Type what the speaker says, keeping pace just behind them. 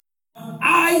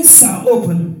eyes are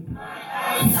open.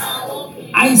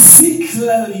 I see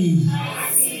clearly.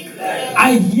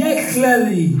 I hear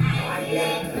clearly.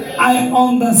 I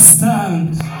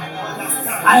understand.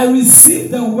 I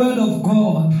receive the word of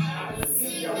God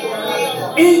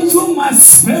into my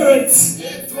spirit,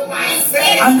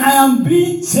 and I am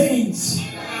being changed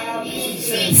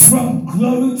from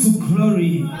glory to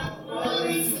glory.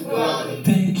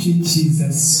 Thank you,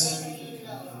 Jesus.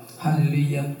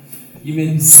 Hallelujah. You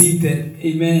may be seated.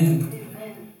 Amen.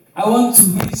 I want to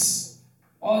wish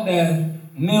all the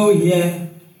male here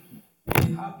a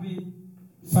happy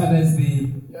Father's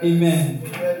Day. Amen.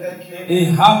 A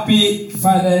happy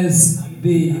Father's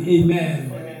Day.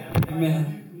 Amen.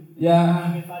 Amen.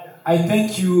 Yeah. I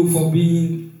thank you for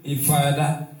being a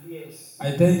father.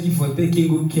 I thank you for taking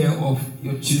good care of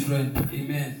your children.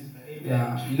 Amen.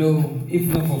 Yeah. You know, if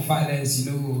not for fathers,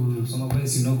 you know, some of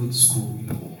us, you don't go to school.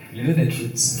 You know the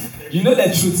truth. You know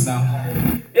the truth now.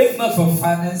 If not for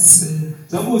fathers,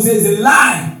 some people say it's a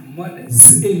lie.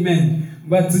 Mothers. Amen.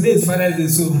 But today is Father's Day,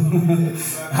 so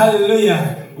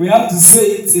hallelujah. We have to say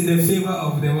it in the favor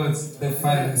of the words, the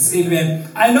fathers. Amen.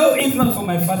 I know if not for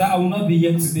my father, I will not be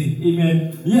here today.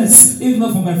 Amen. Yes, if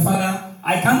not for my father,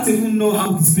 I can't even know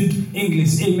how to speak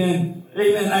English. Amen.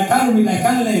 Amen. I can't read, I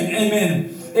can't learn.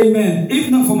 Amen. Amen. If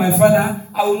not for my father,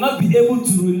 I will not be able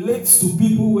to relate to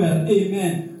people well.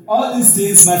 Amen. All these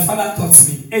things my father taught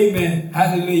me. Amen.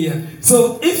 Hallelujah.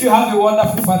 So if you have a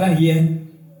wonderful father here,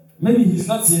 maybe he's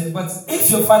not here, but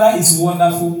if your father is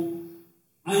wonderful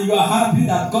and you are happy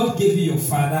that God gave you your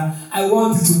father, I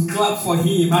want you to clap for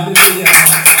him. Hallelujah.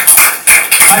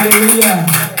 Hallelujah.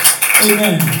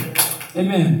 Amen.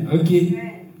 Amen.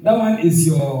 Okay. That one is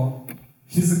your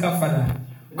physical father.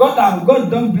 God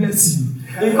don't bless you.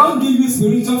 He can't give you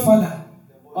spiritual father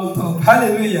on top.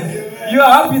 Hallelujah. You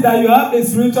are happy that you have a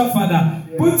spiritual father.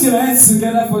 Put your hands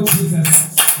together for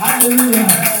Jesus. Hallelujah.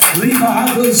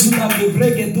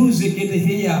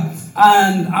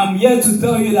 And I'm here to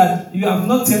tell you that you have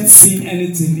not yet seen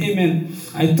anything. Amen.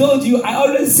 I told you, I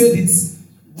always say this.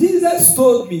 Jesus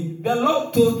told me, the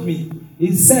Lord told me,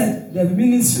 He said the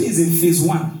ministry is in phase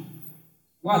 1.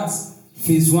 What?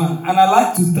 Phase 1. And I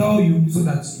like to tell you so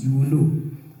that you will know.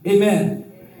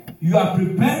 Amen. You are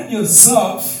preparing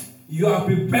yourself. You are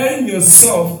preparing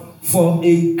yourself for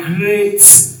a great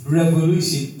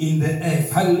revolution in the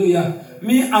earth. Hallelujah.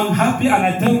 Me, I'm happy and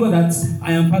I thank God that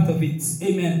I am part of it.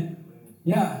 Amen.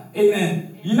 Yeah.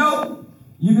 Amen. You know,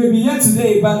 you may be here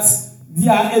today, but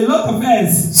there are a lot of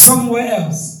us somewhere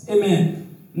else. Amen.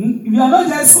 We are not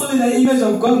just only the image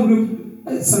of God group.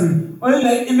 Only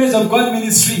the image of God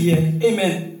ministry here.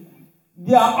 Amen.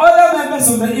 There are other members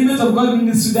of the image of God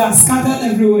ministry that are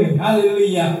scattered everywhere.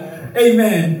 Hallelujah.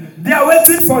 Amen. They are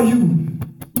waiting for you.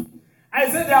 I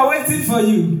said they are waiting for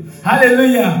you.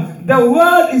 Hallelujah. The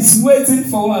world is waiting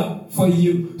for what? For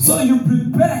you. So you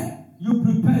prepare. You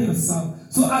prepare yourself.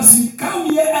 So as you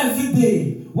come here every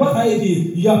day, what are you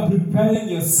doing? You are preparing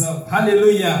yourself.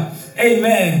 Hallelujah.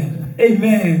 Amen.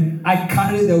 Amen. I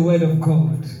carry the word of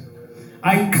God.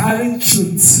 I carry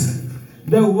truth.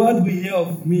 The word will hear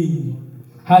of me.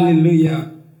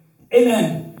 Hallelujah.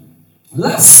 Amen.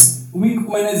 Last week,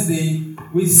 Wednesday,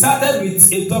 we started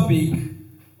with a topic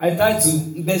I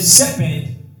titled The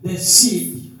Shepherd, the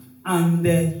Sheep, and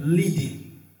the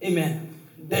Leading. Amen.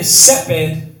 The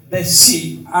Shepherd, the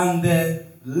Sheep, and the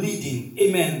Leading.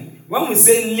 Amen. When we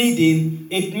say leading,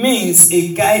 it means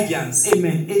a guidance.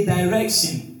 Amen. A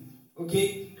direction.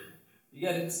 Okay? You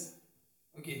get it?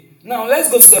 Okay. Now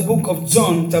let's go to the book of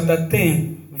John, chapter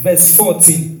 10, verse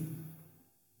 14.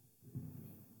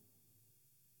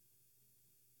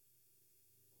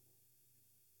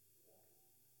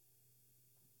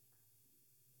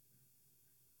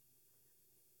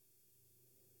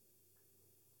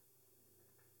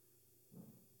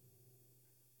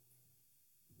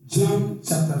 John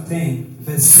chapter 10,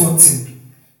 verse 14.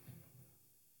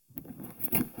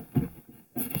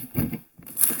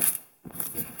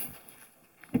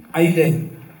 Are you there?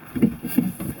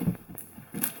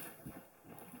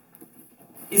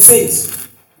 It says,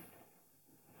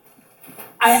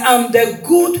 I am the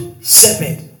good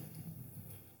shepherd,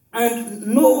 and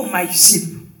know my sheep,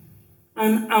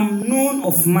 and am known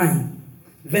of mine.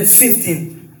 Verse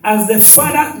 15. As the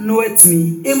Father knoweth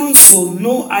me, even so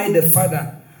know I the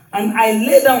Father, and I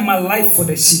lay down my life for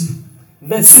the sheep.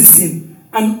 Verse 16.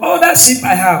 And other sheep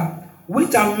I have,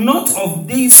 which are not of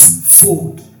this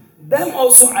fold, them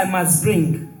also I must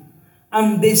bring,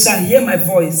 and they shall hear my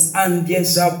voice, and there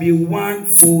shall be one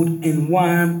fold and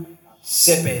one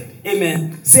shepherd.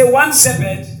 Amen. Say one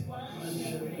shepherd,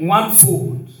 one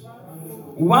fold.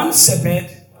 One shepherd,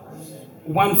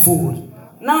 one fold.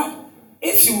 Now,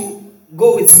 if you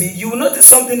go with me, you will notice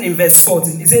something in verse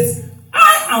 14. It says,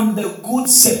 I am the good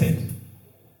shepherd.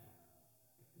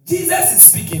 Jesus is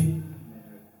speaking.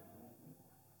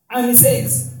 And he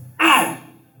says, I,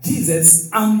 Jesus,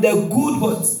 am the good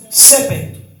what?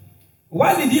 Shepherd.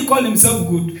 Why did he call himself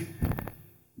good?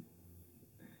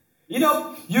 You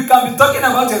know, you can be talking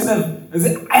about yourself and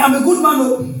say, I am a good man.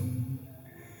 Oh.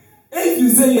 If you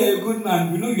say you're a good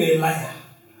man, we know you're a liar.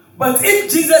 But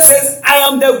if Jesus says, I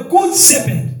am the good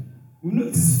shepherd, we know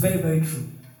this is very, very true.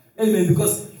 Amen.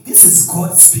 Because this is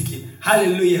God speaking.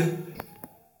 Hallelujah.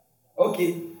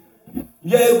 Okay.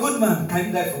 You're a good man. Can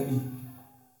you die for me?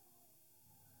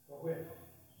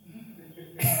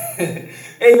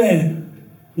 Amen.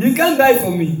 You can't die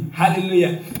for me.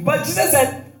 Hallelujah. But Jesus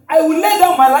said, I will lay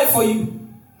down my life for you.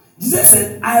 Jesus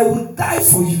said, I will die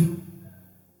for you.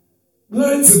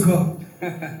 Glory to God.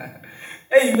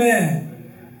 Amen.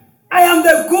 I am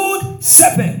the good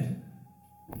shepherd.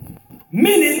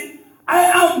 Meaning, I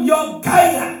am your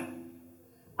guide.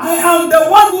 I am the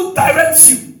one who directs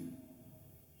you.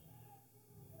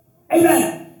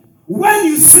 Amen. When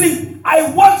you sleep,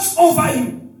 I watch over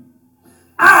you.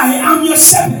 I am your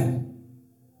shepherd.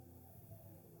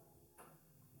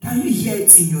 Can you hear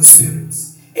it in your spirit?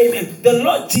 Amen. The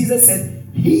Lord Jesus said,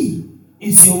 He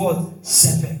is your what?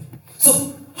 Shepherd.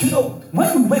 So,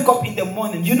 when you wake up in the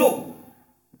morning, you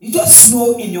just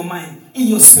know in your mind, in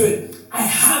your spirit, I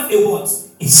have a what?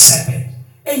 A shepherd.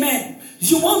 Amen.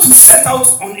 You want to set out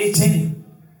on a journey.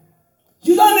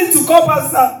 You don't need to call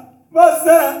Pastor.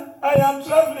 Pastor, I am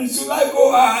traveling. Should I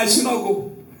go? I should not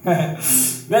go.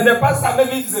 Then the pastor,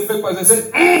 maybe it's a fake pastor,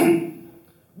 said,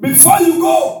 before you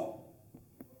go,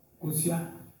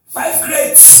 5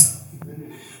 crates.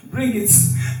 Bring it.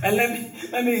 And let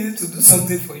me use it to do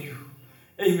something for you.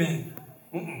 Amen.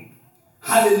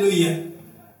 Hallelujah.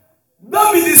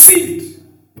 Don't be deceived.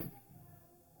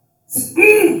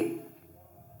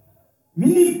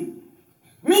 Minim.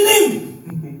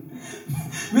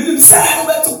 Say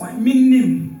over to my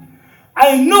minim.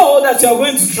 I know that you are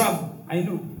going to travel. I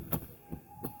know.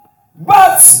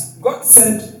 But God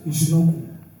said you should not go.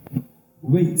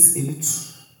 Wait a little.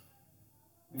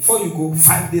 Before you go,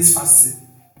 5 days fasting.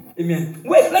 Amen.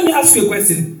 Wait, let me ask you a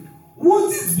question.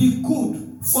 Won't it be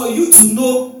good for you to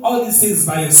know all these things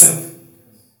by yourself?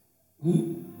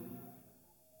 Won't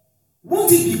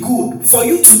it be good for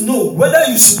you to know whether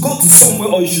you should go to somewhere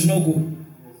or you should not go?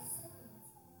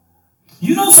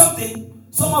 You know something?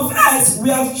 Some of us, we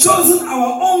have chosen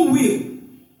our own will.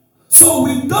 So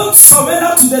we don't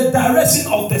surrender to the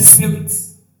direction of the Spirit.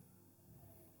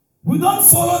 We don't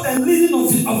follow the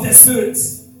leading of the Spirit.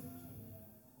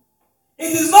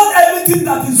 It is not everything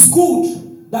that is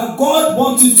good that God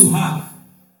wants you to have.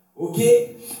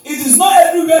 Okay? It is not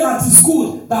everywhere that is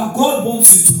good that God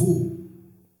wants you to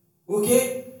go.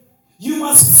 Okay? You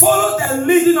must follow the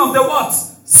leading of the what?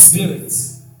 Spirit.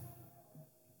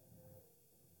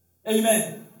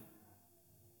 Amen.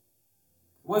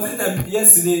 Was it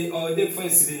yesterday or the day before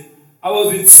yesterday? I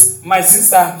was with my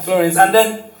sister Florence, and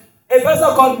then a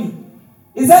person called me.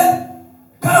 He said,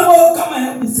 come and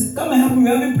help me. Come and help me.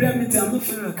 We're having prayer meeting. I'm not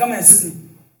feeling it. Come and assist me.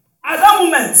 At that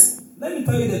moment, let me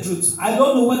tell you the truth. I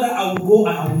don't know whether I will go or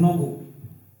I will not go.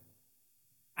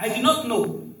 I did not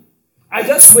know. I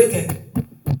just waited.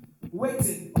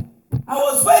 I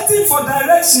was waiting for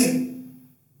direction.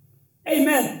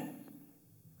 Amen.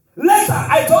 Later,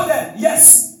 I told them,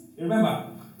 yes. Remember?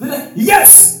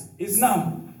 Yes, it's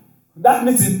now. That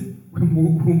meeting,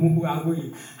 we are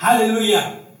going.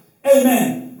 Hallelujah.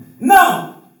 Amen.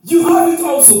 Now, you have it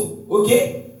also.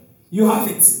 Okay? You have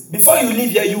it. Before you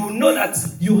leave here, you will know that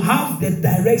you have the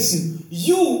direction.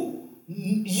 You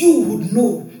would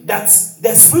know that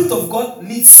the Spirit of God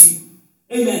leads you.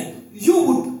 Amen. You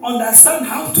would understand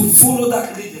how to follow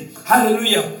that leading.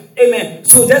 Hallelujah. Amen.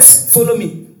 So just follow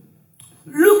me.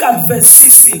 Look at verse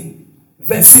 16.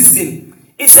 Verse 16.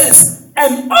 It says,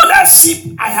 and other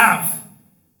sheep I have,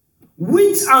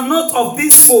 which are not of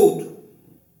this fold.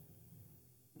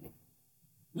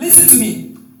 Listen to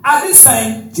me. At this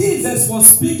time, Jesus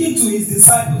was speaking to his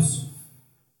disciples.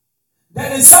 The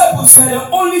disciples were the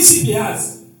only sheep he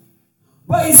has.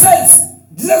 But he says,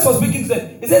 Jesus was speaking to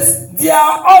them. He says, there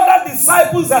are other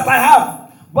disciples that I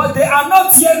have, but they are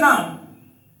not here now.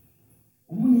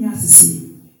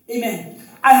 Amen.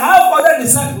 I have other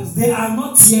disciples, they are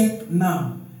not here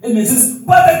now. Amen. He says,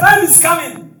 but the time is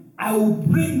coming, I will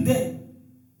bring them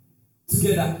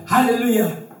together.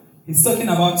 Hallelujah. He's talking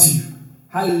about you.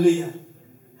 Hallelujah.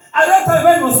 At that time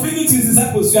when he was speaking to his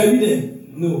disciples, were you there?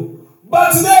 No.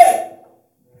 But today,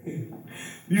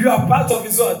 you are part of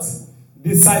his what?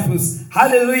 Disciples.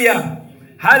 Hallelujah.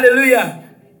 Hallelujah.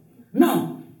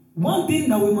 Now, one thing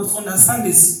that we must understand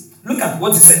is, look at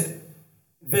what he said.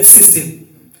 Verse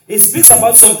 16. He speaks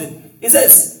about something. He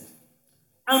says,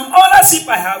 and other sheep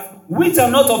I have, which are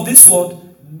not of this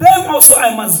world, them also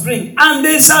I must bring, and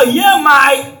they shall hear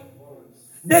my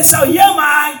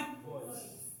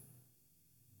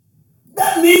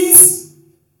That means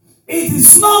it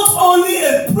is not only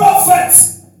a prophet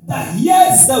that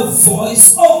hears the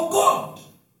voice of God.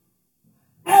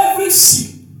 Every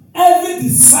sheep, every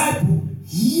disciple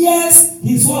hears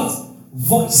his what?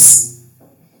 Voice.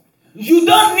 You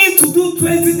don't need to do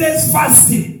 20 days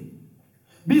fasting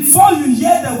before you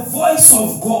hear the voice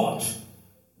of God.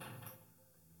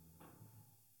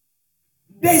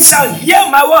 They shall hear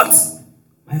my what?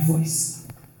 My voice.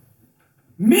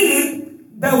 Meaning,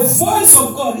 the voice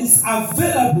of God is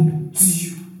available to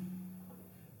you.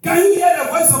 Can you hear the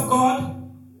voice of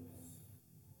God?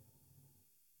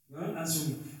 No, answer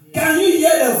me. Can you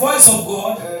hear the voice of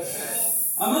God?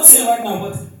 Yes. I'm not saying right now,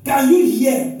 but can you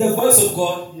hear the voice of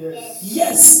God? Yes.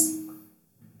 Yes.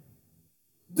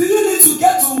 Do you need to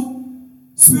get to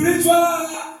spiritual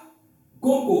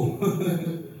Congo?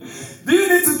 Do you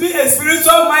need to be a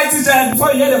spiritual mighty giant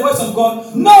before you hear the voice of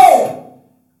God? No!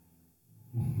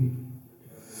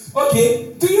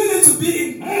 Okay, do you need to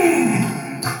be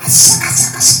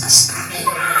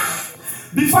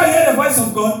before you hear the voice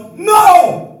of God?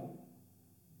 No!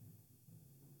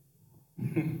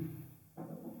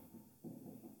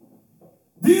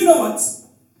 Do you know what?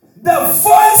 The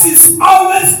voice is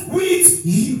always with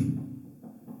you.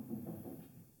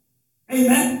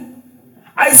 Amen?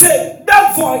 I say,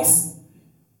 that voice.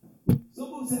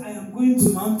 Someone say, I am going to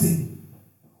mountain.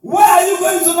 Where are you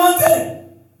going to mountain?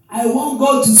 I want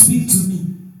God to speak to me.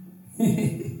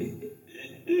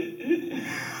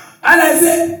 And I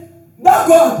said, that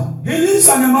God, he lives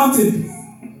on a mountain.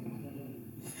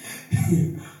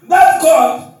 That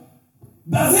God,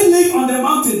 does he live on the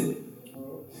mountain?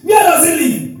 Where does he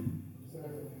live?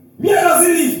 Where does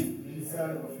he live?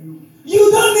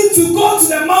 You don't need to go to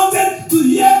the mountain to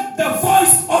hear the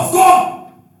voice of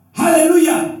God.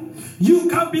 Hallelujah. You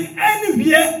can be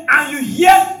anywhere and you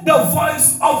hear the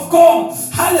voice of God.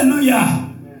 Hallelujah.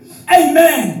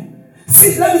 Amen.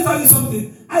 See, let me tell you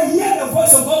something. I hear the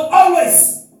voice of God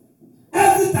always.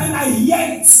 Every time I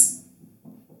hear it.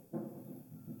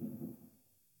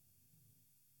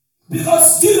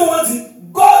 Because do you know what?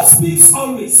 God speaks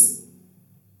always.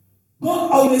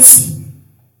 God always speaks.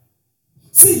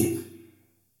 See,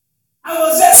 I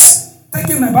was just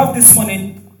taking my bath this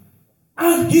morning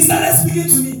and he started speaking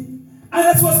to me. And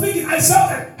as he was speaking, I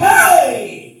shouted,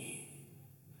 hey!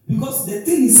 Because the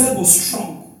thing he said was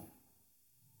strong.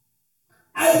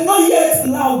 I did not hear it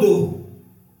loud though.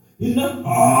 He did not,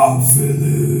 oh,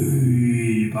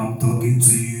 Philip, I'm talking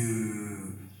to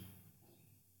you.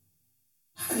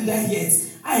 How did I hear it?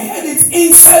 I heard it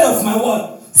inside of my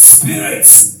what? Spirit.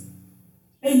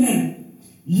 Amen.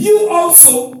 You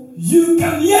also, you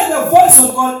can hear the voice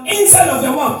of God inside of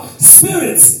your what?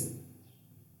 Spirit.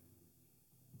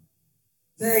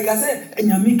 No.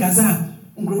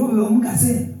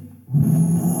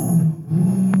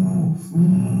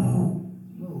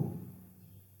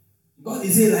 God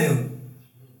is a lion.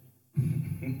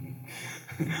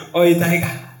 Or a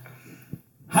tiger.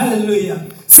 Hallelujah.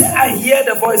 Say, I hear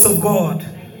the voice of God.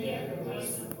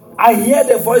 I hear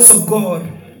the voice of God.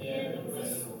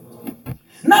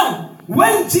 Now,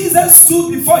 when Jesus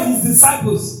stood before his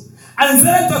disciples and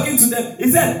started talking to them, he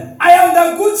said, I am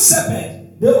the good shepherd.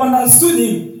 They understood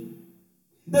him.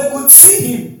 They could see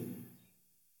him.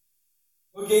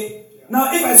 Okay?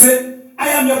 Now, if I say, I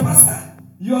am your pastor,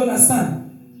 you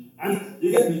understand. And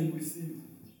you get me?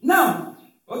 Now,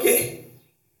 okay.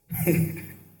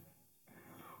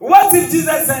 What if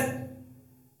Jesus said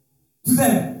to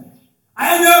them,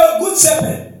 I am your good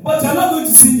shepherd, but you are not going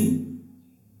to see me?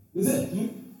 You say,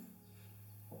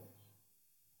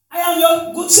 I am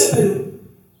your good shepherd,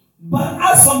 but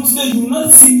as from today you will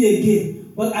not see me again.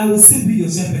 But I will still be your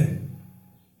shepherd.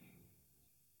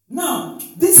 Now,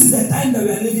 this is the time that we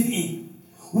are living in.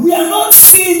 We are not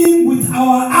seeing him with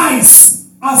our eyes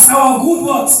as our good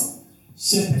what?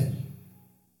 Shepherd.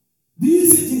 Do you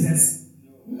see Jesus?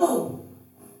 No.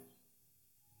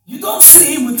 You don't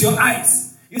see him with your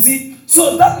eyes. You see,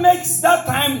 so that makes that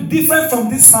time different from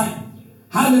this time.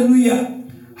 Hallelujah.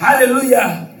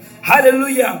 Hallelujah.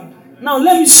 Hallelujah. Now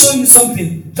let me show you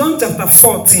something. John chapter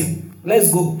 14. Let's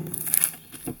go.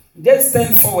 Just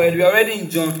turn forward. We are already in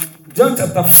John. John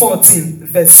chapter 14,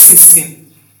 verse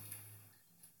 16.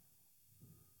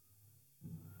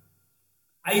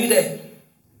 Are you there?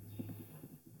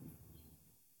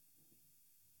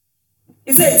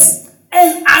 It says,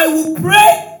 and I will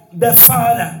pray the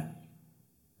Father,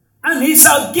 And he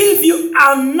shall give you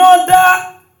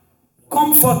another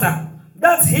comforter,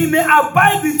 that he may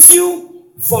abide with you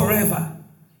forever.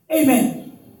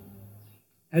 Amen.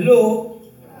 Hello?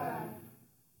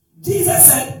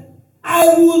 Jesus said,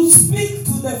 I will speak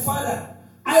to the Father.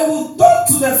 I will talk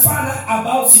to the Father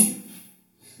about you.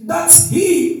 That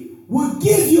he will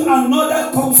give you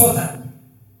another comforter.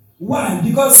 Why?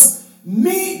 Because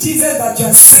me, Jesus, that you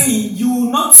are saying, you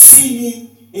will not see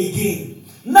me again.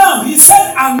 Now, he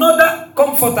said another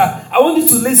comforter. I want you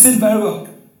to listen very well.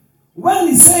 When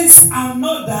he says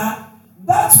another,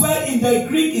 that word in the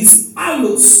Greek is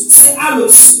allos. Say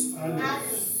allos.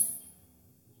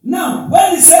 Now,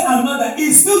 when he said another,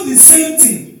 it's still the same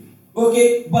thing.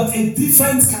 Okay? But a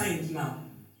different kind now.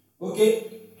 Okay?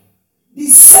 The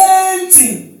same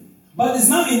thing. But it's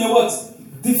now in a what?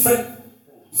 Different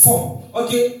form.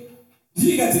 Okay? Do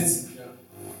you get it? Yeah.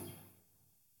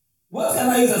 What can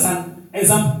I use as an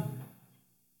example?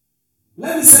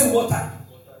 Let me say water.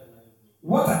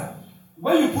 Water.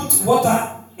 When you put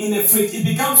water in a fridge, it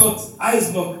becomes what?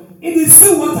 Ice block. It is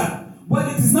still water,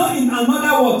 but it is now in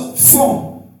another what?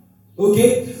 Form.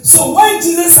 Okay? So when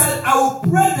Jesus said, I will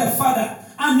pray the Father,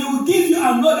 and he will give you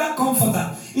another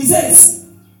comforter, he says,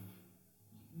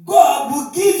 God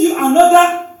will give you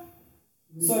another,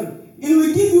 he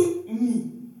will give you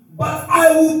me, but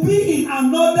I will be in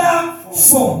another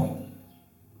form.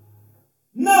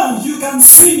 Now you can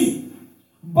see me,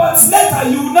 but later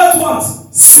you will not what?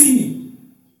 See me.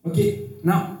 Okay,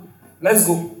 now let's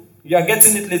go. You are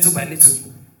getting it little by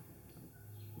little.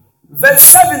 Verse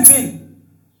 17.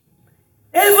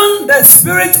 Even the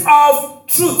Spirit of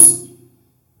truth.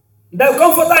 The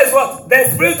comforter is what?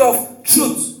 The Spirit of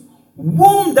truth,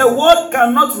 whom the world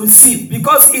cannot receive,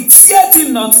 because it seeth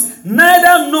him not,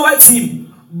 neither knoweth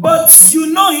him. But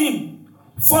you know him,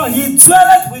 for he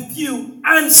dwelleth with you,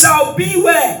 and shall be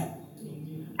where?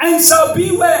 And shall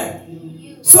be where?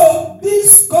 So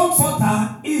this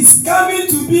comforter is coming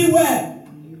to be where?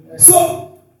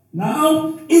 So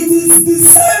now it is the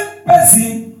same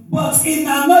person, but in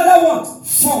another what?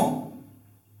 Form.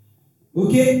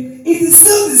 Okay? It is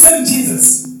still the same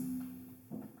Jesus.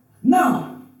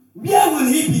 Now, where will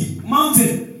he be?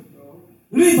 Mountain?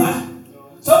 River?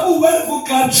 Some people went for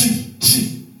climb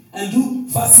tree, and do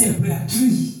fasting and prayer.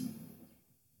 Tree.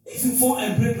 If you fall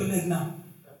and break your leg now,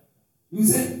 you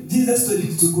say, Jesus told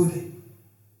you to go there.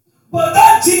 But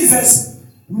that Jesus,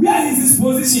 where is his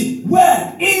position?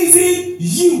 Where is it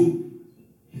you?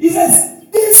 He says,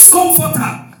 this comforter,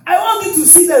 I want you to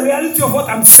see the reality of what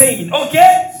I'm saying,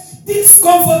 okay? This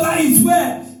comforter is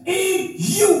where? In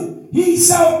you. He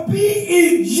shall be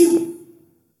in you.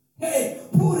 Hey,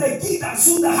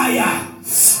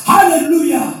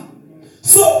 hallelujah.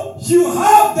 So you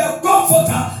have the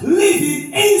comforter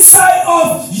living inside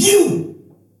of you.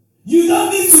 You don't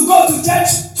need to go to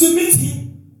church to meet him.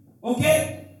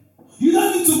 Okay? You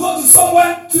don't need to go to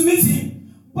somewhere to meet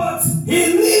him. But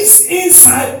he lives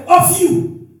inside of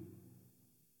you.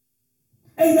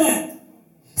 Amen.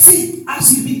 See,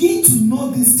 as you begin to know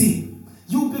this thing,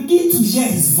 you begin to hear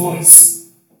his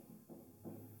voice.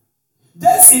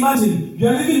 Just imagine you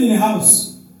are living in a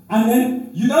house, and then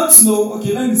you don't know,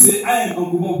 okay, let me say, I and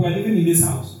Uncle Bob, we are living in this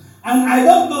house. And I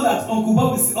don't know that Uncle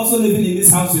Bob is also living in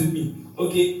this house with me.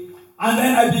 Okay? And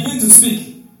then I begin to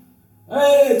speak.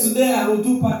 Hey, today I will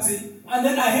do party. And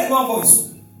then I heard one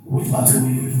voice. Which party will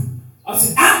you do? I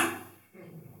said,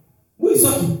 who is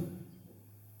talking?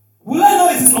 Will I know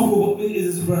it is Uncle Bob? It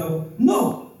is his brother?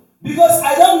 No. Because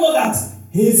I don't know that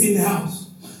he is in the house.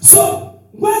 So,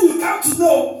 when you come to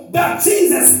know that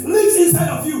Jesus lives inside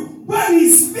of you, when he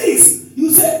speaks, you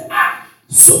say,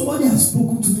 somebody has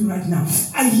spoken to me right now.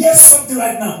 I hear something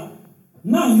right now.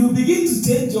 Now you begin to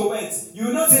change your words. You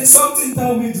will not say, something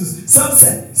tell me to.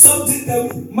 Something tell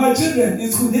me. My children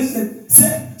in school, they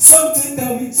say, something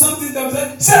tell me. Something tell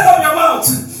me. Shut up your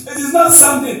mouth. It is not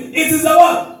something. It is the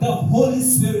what? The Holy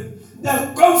Spirit.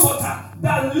 The comforter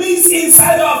that lives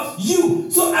inside of you.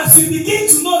 So as you begin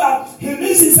to know that he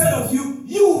lives inside of you,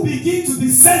 you will begin to be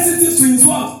sensitive to his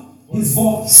what? His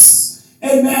voice.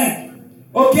 Amen.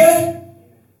 Okay?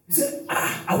 You say,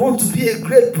 I want to be a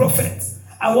great prophet.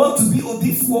 I want to be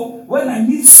Odifo. When I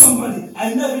meet somebody,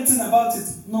 I know everything about it.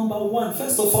 Number one,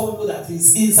 first of all, know that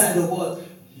he's inside the world.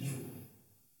 You.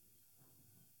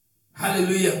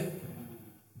 Hallelujah.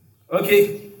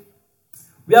 Okay.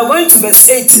 We are going to verse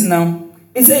 18 now.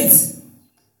 It says,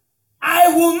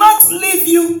 I will not leave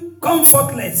you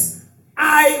comfortless.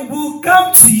 I will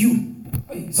come to you.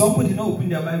 Somebody not open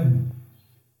their Bible.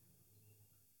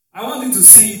 I want you to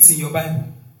see it in your Bible.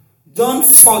 John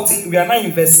 14, we are now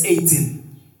in verse 18.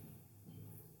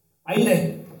 Are you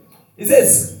there? It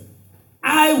says, I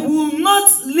I will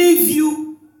not leave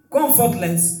you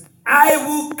comfortless. I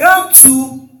will come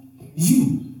to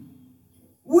you.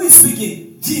 Who is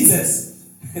speaking? Jesus.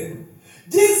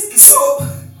 So,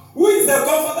 who is the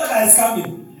comforter that is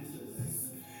coming?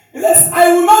 He says,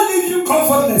 I will not leave you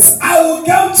comfortless. I will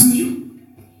come to you.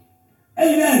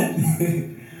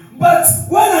 Amen. But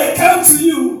when I come to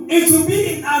you, it will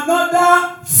be in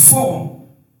another form.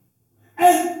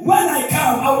 And when I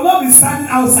come, I will not be standing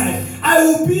outside. I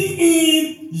will be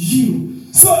in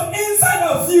you. So inside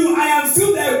of you, I am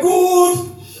still the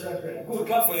good shepherd. Good,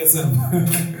 clap for yourself.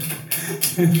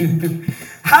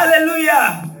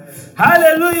 Hallelujah.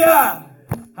 Hallelujah.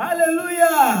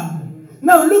 Hallelujah.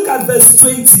 Now look at verse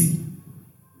 20.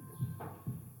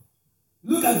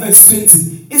 Look at verse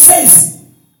 20. It says,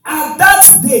 at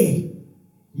that day,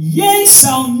 ye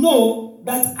shall know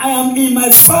that I am in my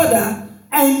Father,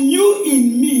 and you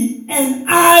in me, and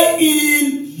I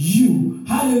in you.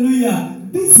 Hallelujah.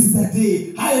 This is the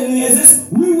day. Hallelujah. It says,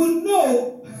 we will know.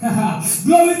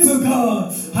 Glory to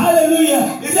God.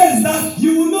 Hallelujah. It says that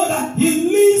you will know that He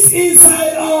lives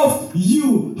inside of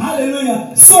you.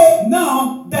 Hallelujah. So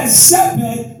now the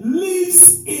shepherd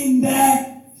lives in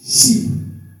the sheep.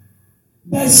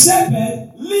 The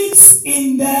shepherd lives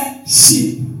in the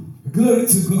sheep. Glory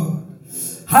to God.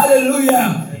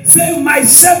 Hallelujah. Say, my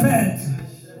shepherd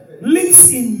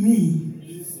lives in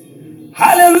me.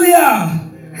 Hallelujah.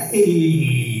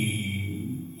 Hey.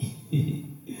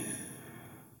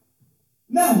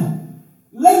 Now,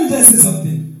 let me just say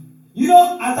something. You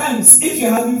know, at times, if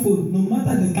you're having phone, no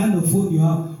matter the kind of phone you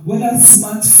have, whether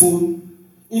smartphone,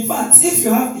 in fact, if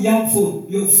you have young phone,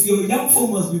 your young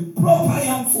phone must be proper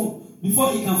young phone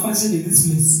before it can function in this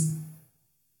place.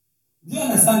 Do you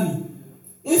understand me?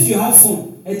 If you have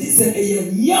phone, it is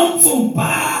a young phone,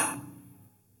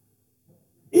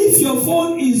 if your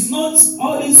phone is not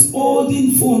all this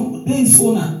olden phone, it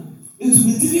will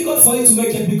be difficult for you to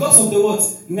make it because of the what?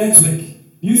 Network.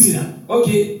 You see that?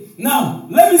 Okay. Now,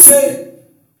 let me say,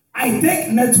 I take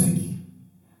network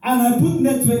and I put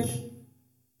network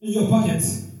in your pocket.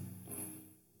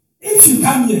 If you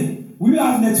come here, will you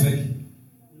have network?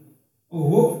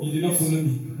 Oh, you did not follow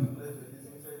me.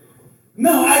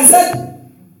 Now, I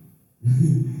said,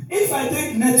 if I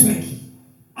take network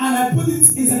and I put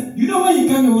it inside, you know when you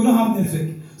come here, we don't have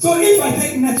network. So if I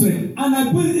take network and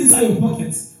I put it inside your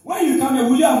pocket, when you come here,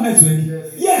 will you have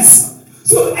network? Yes.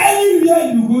 So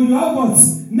anywhere you go, you have what?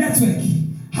 Network.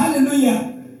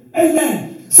 Hallelujah.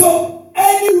 Amen. So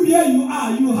anywhere you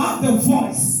are, you have the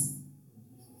voice.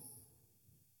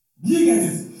 Do you get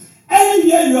it?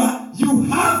 Anywhere you are, you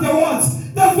have the what?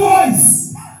 The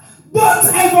voice. Don't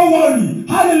ever worry.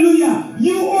 Hallelujah.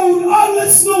 You will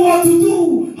always know what to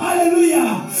do.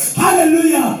 Hallelujah.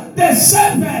 Hallelujah. The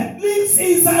shepherd lives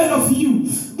inside of you.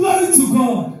 Glory to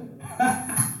God.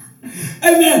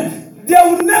 Amen. There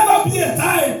will never be a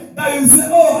time that you say,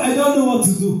 oh, I don't know what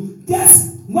to do.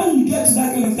 Just when you get to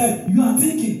that kind of time, you are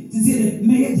thinking,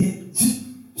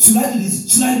 should I do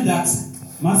this? Should I do that?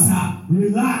 Master,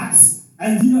 relax.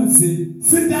 And you don't say,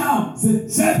 sit down. Say,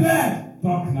 shepherd,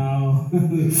 talk now.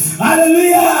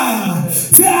 Hallelujah.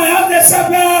 Say, I have the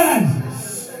shepherd.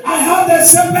 I have the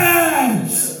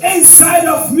shepherd inside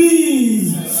of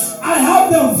me. I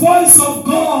have the voice of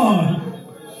God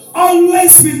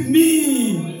always with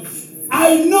me.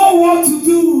 I know what to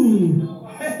do.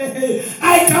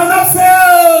 I cannot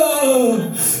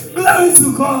fail. Glory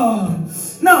to God.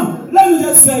 Now, let me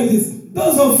just say this.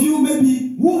 Those of you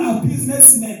maybe who are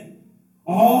businessmen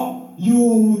or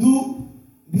you do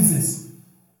business,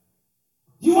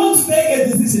 you want to take a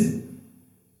decision.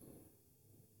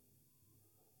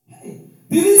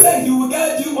 Did he say he will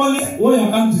guide you only when you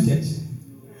come to church?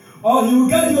 Or he will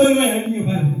guide you only when you read your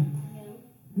Bible?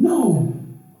 No.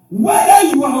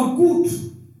 Whether you are good,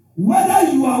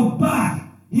 whether you are bad,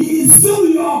 He is still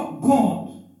your God.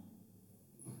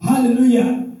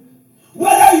 Hallelujah.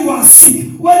 Whether you are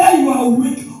sick, whether you are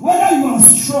weak, whether you are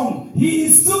strong, He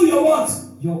is still your what?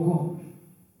 Your God.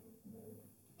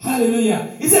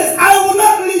 Hallelujah. He says, I will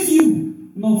not leave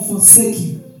you, nor forsake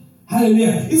you.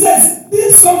 Hallelujah. He says,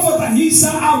 this comforter, He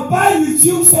shall abide with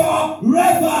you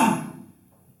forever.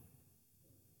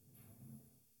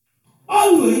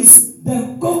 Always,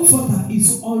 the comforter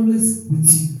is always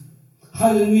with you.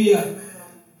 Hallelujah.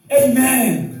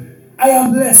 Amen. I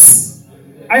am blessed.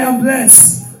 I am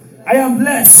blessed. I am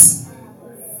blessed.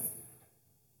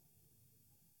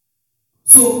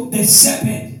 So the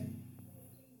shepherd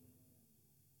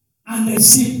and the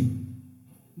sheep,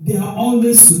 they are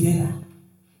always together.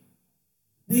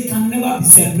 They can never be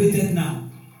separated now.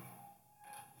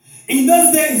 In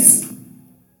those days,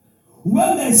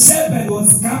 when the shepherd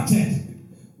was captured,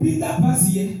 Peter passed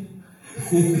here.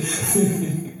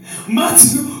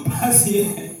 Matthew passed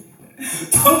here.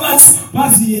 Thomas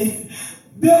passed here.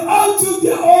 They all took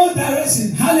their own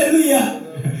direction. Hallelujah.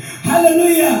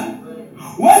 Hallelujah.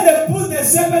 When they put the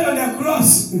shepherd on the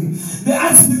cross, they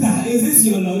asked Peter, is this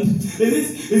your Lord?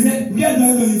 He said, where do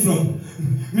I know you from?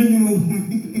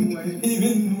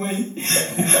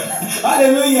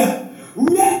 Hallelujah.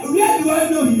 Where do I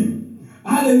know you?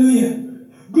 Hallelujah.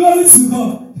 Glory to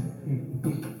God.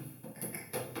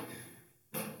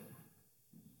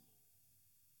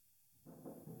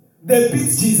 They beat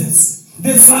Jesus.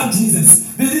 They slapped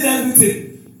Jesus. They did everything.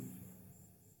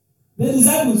 The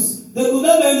disciples, they could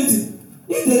not do anything.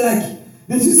 If they like,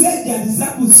 they should say they are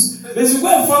disciples. They should go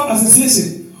and form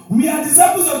association. We are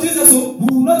disciples of Jesus, so we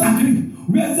will not agree.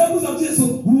 We are disciples of Jesus, so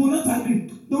we will not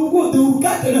agree. They will go, they will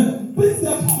cut them, beat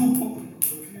them.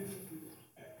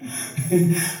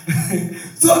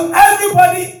 So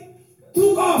everybody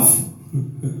took off.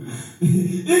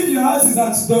 If your house is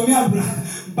at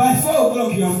Domiabra, by 4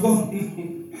 o'clock you have gone.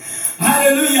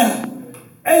 Hallelujah.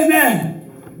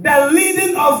 Amen. The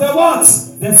leading of the what?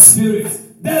 The Spirit.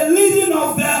 The leading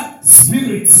of the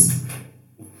Spirit.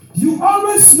 You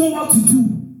always know what to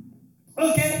do.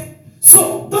 Okay?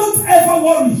 So don't ever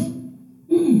worry.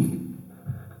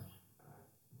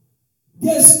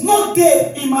 There's no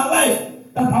day in my life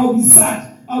that I'll be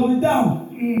sad, I'll be down.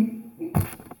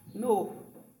 No.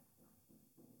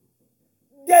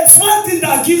 There's one thing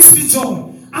that gives me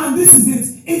joy, and this is it.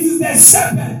 It is the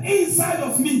shepherd inside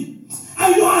of me.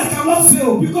 I know I cannot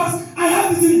fail because I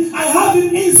have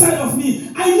it inside of me.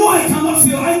 I know I cannot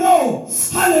fail. I know.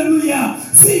 Hallelujah.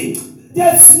 See,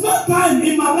 there's no time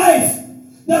in my life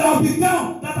that I'll be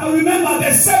down, that I'll remember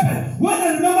the shepherd. When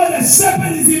I remember the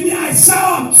shepherd is in me, I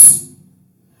shout.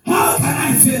 How can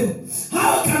I fail?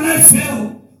 How can I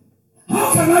fail?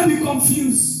 How can I be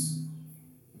confused?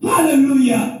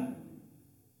 Hallelujah.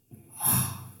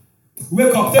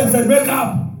 Wake up. Tell friend, wake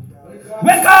up.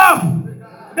 Wake up.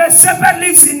 The shepherd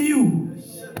lives in you.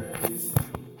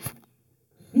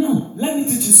 Now, let me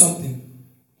teach you something.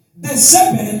 The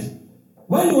shepherd,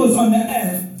 when he was on the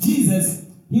earth, Jesus,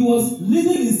 he was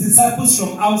leading his disciples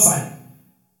from outside.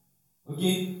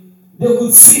 Okay? They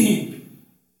could see him.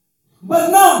 But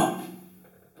now,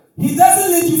 he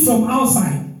doesn't lead you from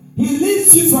outside. He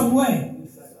leads you from where?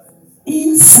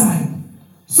 Inside.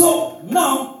 So,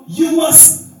 now, you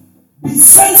must be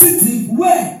sensitive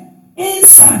where?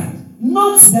 Inside.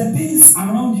 Not the things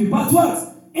around you, but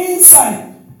what?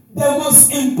 Inside. The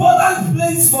most important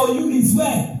place for you is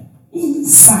where?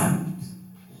 Inside.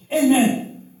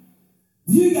 Amen.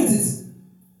 Do you get it?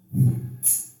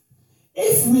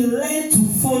 If we learn to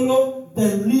follow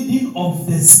the leading of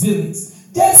the Spirit,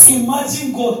 just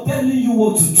imagine God telling you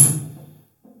what to do.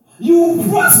 You will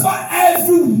prosper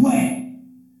everywhere.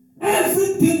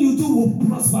 Everything you do will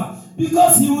prosper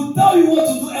because He will tell you what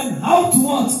to do and how to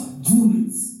what? Do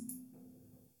it.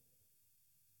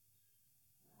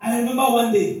 I remember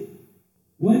one day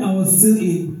when I was still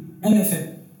in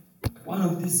MFM, one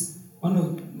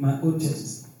of my old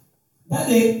churches. That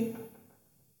day,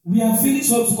 we have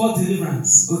finished what we call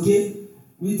deliverance, okay?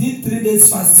 We did 3 days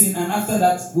fasting, and after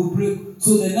that, we break.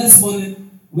 So the next morning,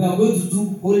 we are going to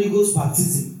do Holy Ghost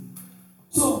baptism.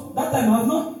 So that time, I have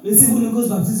not received Holy Ghost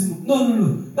baptism.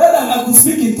 No. That time, I could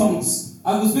speak in tongues.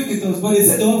 But they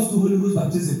said they want to do Holy Ghost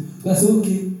baptism. So I said,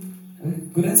 okay.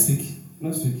 Could I speak?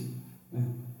 Not speak. Yeah.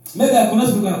 Maybe I could not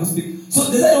speak, I could speak. So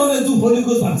they said they wanted to do Holy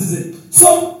Ghost baptism.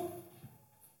 So,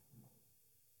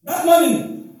 that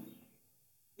morning,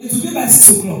 it will be by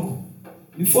 6 o'clock.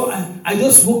 Before I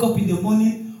just woke up in the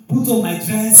morning, put on my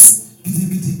dress,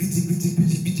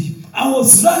 I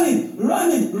was running.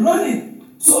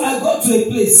 So I got to a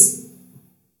place.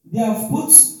 They have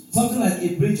put something like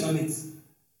a bridge on it.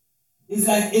 It's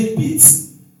like a pit.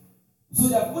 So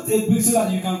they have put a bridge so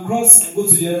that you can cross and go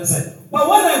to the other side. But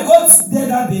when I got there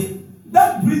that day,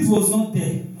 that bridge was not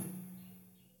there.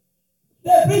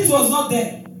 The bridge was not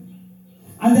there.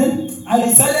 And then I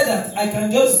decided that I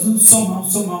can just do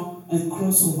somehow and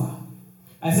cross over.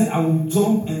 I said I will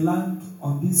jump and land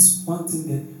on this one thing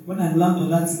there. When I land on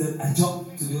that thing, then I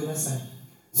jump to the other side.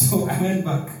 So I went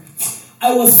back.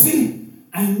 I was feeling,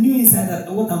 I knew inside that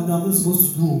what I'm not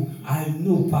supposed to do. I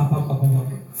know, Papa.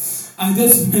 I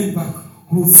just went back.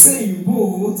 Hussein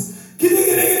boat.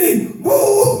 Kidding.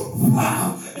 Woo!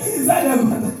 Wow. Inside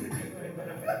the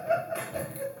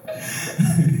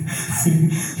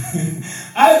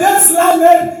I just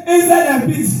landed inside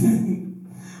the pit.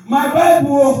 My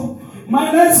Bible,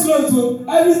 my nice clothes,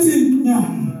 everything.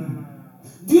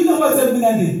 Do you know what happened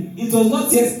that day? It was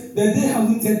not yet, the day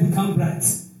hadn't yet become bright.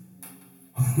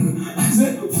 I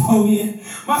said, for me,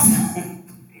 Master.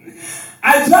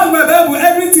 I drank my Bible,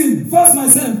 everything, forced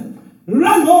myself,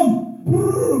 ran home.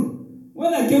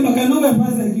 When I came back, I don't wear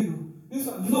pants again. This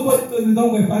one, nobody told me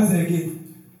don't wear pants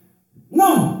again.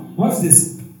 Now, watch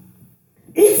this.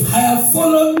 If I had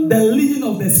followed the leading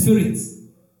of the Spirit,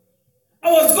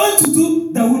 I was going to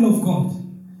do the will of God.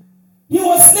 He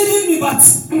was leading me, but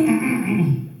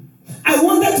I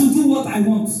wanted to do what I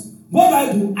want. What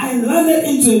I do, I landed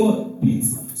into a pit.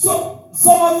 So,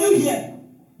 some of you here,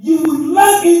 you will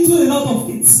land into a lot of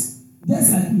pits.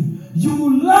 Just like me. You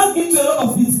will land into a lot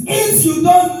of pits if you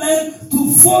don't learn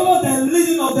to follow the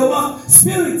leading of the one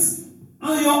Spirit.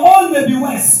 And your own may be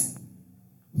worse.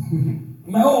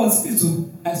 My own was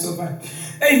peaceful. I survived.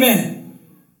 Amen.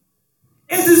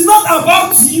 It is not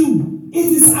about you. It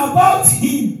is about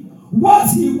Him. What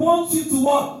He wants you to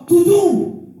what? To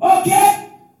do. Okay?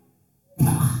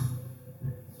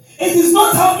 It is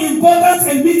not how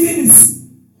important a meeting is.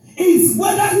 It's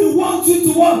whether He wants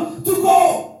you to what? To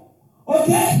go.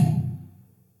 Okay?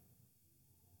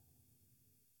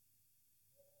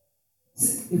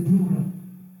 It's a program.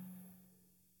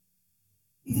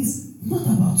 It is not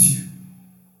about you.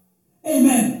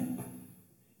 Amen.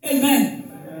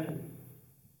 Amen. Amen.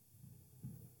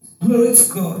 Glory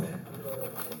to God.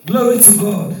 Glory to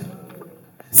God.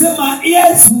 Say, my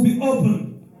ears will be open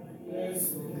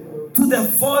to the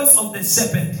voice of the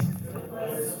shepherd.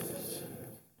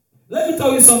 Let me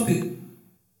tell you something.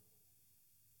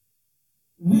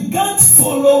 We can't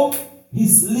follow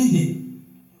his leading.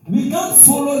 We can't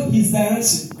follow his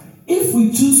direction if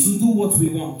we choose to do what we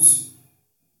want.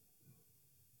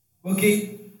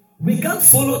 Okay? We can't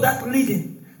follow that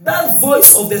leading. That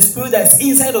voice of the Spirit that's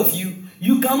inside of you,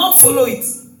 you cannot follow it.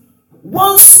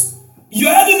 Once you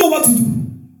already know what to do.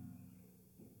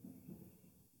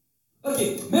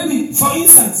 Okay, maybe for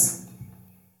instance,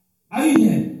 are you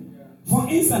here? For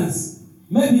instance,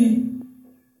 maybe,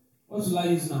 what should I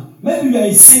use now? Maybe you are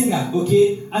a singer,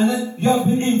 okay, and then you have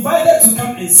been invited to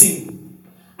come and sing.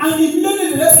 And immediately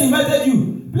the rest invited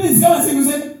you, please come and sing. You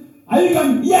say, are you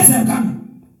coming? Yes, I am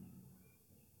coming.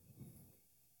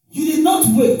 You did not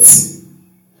wait.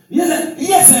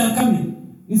 Yes, I am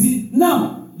coming. You see,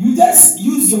 now you just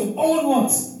use your own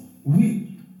what? Will.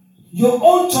 Your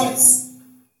own choice.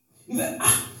 You say,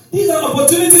 this is an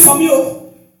opportunity for me.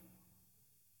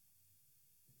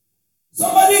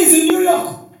 Somebody is in New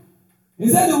York. He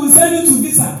said they will send you to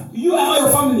visa. You and all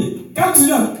your family. Come to New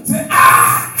York. Say,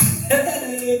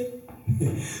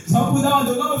 Some put down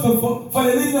the number for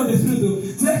the leading of the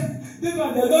Spirit. Say, this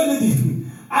one, they don't need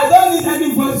it. I don't need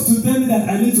any voice to tell me that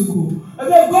I need to go. I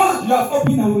say, God, you have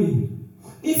opened a way.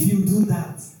 If you do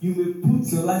that, you may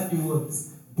put your life in what?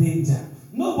 Danger.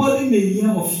 Nobody may hear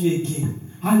of you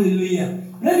again. Hallelujah.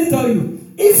 Let me tell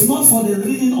you, if not for the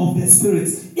leading of the Spirit,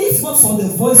 if not for the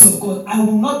voice of God, I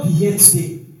will not be here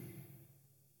today.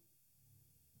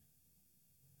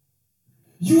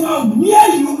 You are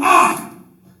where you are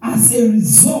as a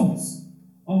result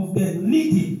of the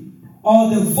leading or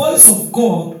the voice of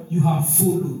God you have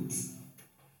followed.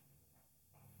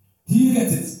 Do you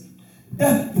get it?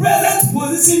 The present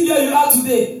position where you are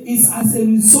today is as a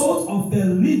result of the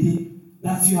leading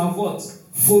that you have what?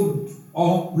 Followed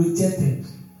or rejected.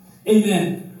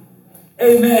 Amen.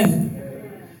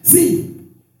 Amen. See,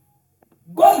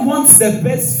 God wants the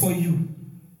best for you.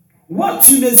 What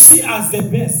you may see as the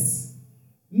best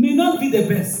may not be the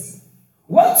best.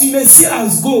 What you may see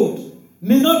as gold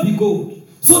may not be gold.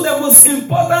 So the most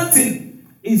important thing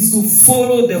is to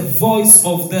follow the voice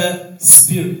of the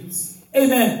Spirit.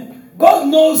 Amen. God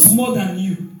knows more than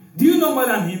you. Do you know more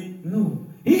than Him? No.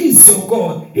 He is your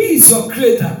God. He is your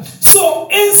creator. So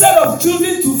instead of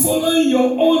choosing to follow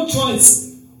your own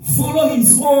choice, follow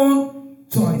His own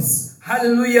choice.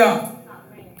 Hallelujah.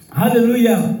 Amen.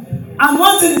 Hallelujah. And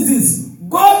one thing is this.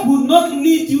 God will not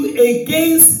lead you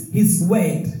against His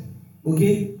word.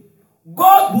 Okay?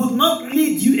 God will not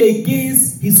lead you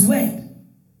against His word.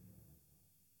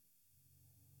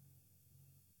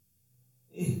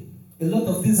 A lot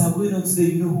of things are going on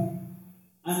today, you know.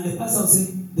 And the pastor will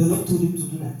say, the Lord told him to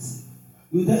do that.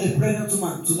 You tell a pregnant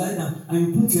woman to lie down and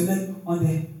you put your leg on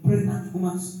the pregnant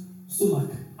woman's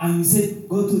stomach and you say,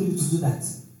 God told you to do that.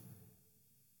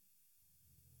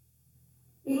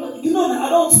 You know, I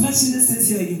don't want to mention these things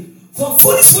here again. For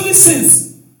foolish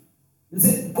sins, they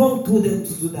say, God told them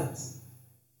to do that.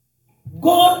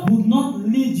 God would not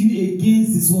lead you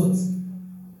against His word.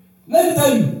 Let me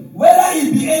tell you, whether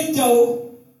it be angel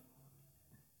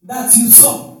that you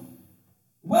saw,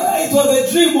 whether it was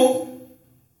a dream,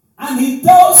 and he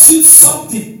tells you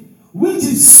something which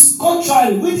is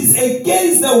contrary, which is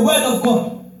against the word of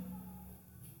God,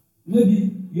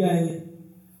 Maybe you are a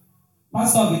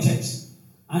pastor of a church,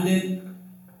 and then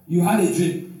you had a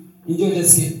dream. Angel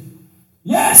just came.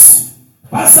 Yes,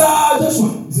 Pastor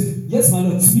Joshua. He said, yes, my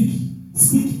Lord, speak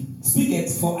it,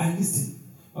 for I listen.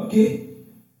 Okay,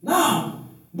 now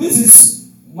this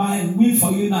is my will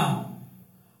for you now.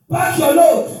 Pack your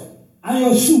load and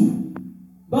your shoe.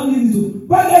 Don't need to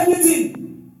pack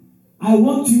everything. I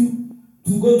want you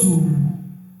to go to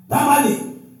Tamale,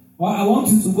 or I want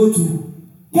you to go to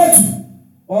Ketu,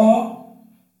 or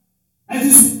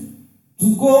Edisu,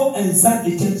 to go and start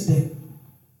a church there.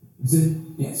 You say,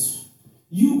 yes.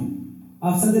 You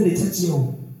have started a church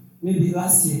here, maybe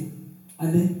last year,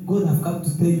 and then God have come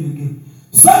to tell you again,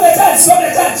 stop the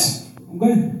church. I'm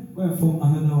going to form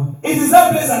another one. It is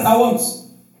that place that I want.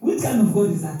 Which kind of God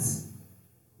is that?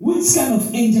 Which kind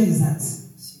of angel is that?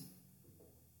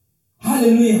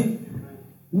 Hallelujah.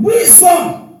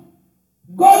 Wisdom.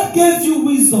 God gave you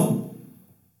wisdom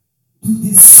to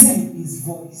discern his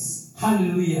voice.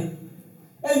 Hallelujah.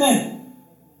 Amen.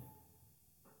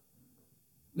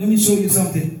 Let me show you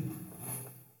something.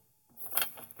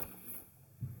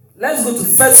 Let's go to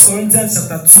 1 Corinthians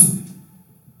chapter 2.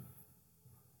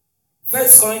 1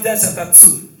 Corinthians chapter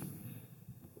 2.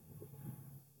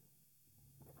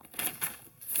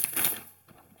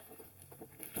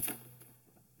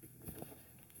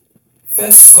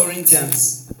 First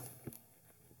Corinthians.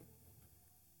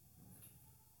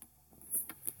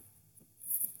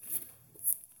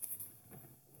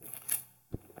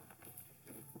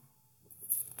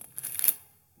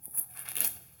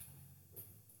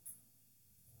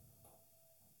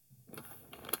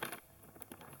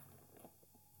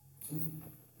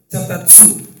 Chapter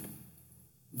 2,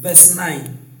 verse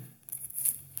 9.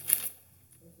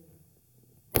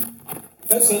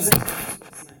 First Corinthians 2, verse 9.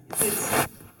 It says,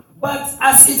 but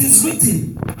as it is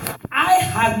written, I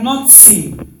had not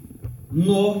seen,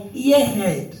 nor ear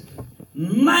heard,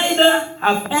 neither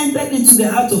have entered into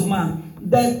the heart of man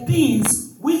the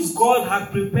things which God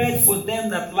had prepared for them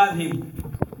that love him.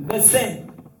 Verse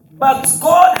 10. But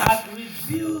God hath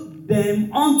revealed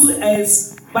them unto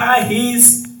us by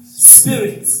his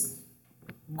Spirit.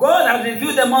 God hath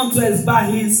revealed them unto us by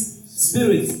his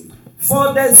Spirit.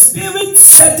 For the Spirit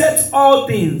searcheth all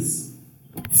things.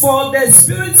 For the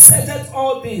Spirit searcheth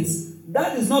all things.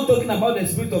 That is not talking about the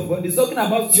Spirit of God. It's talking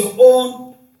about your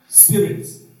own spirit.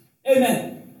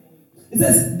 Amen. It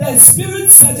says, the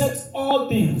Spirit searcheth all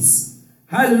things.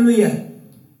 Hallelujah.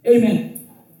 Amen.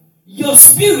 Your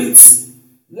spirit,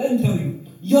 let me tell you,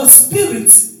 your spirit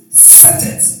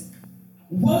searcheth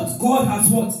what God has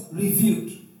what?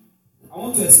 Revealed. I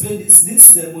want to explain this.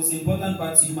 This is the most important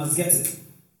part. You must get it.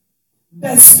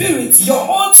 The spirit, your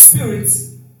own spirit,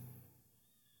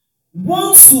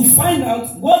 wants to find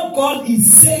out what God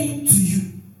is saying to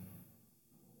you.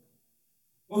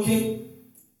 Okay?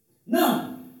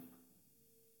 Now,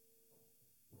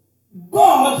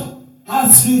 God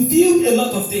has revealed a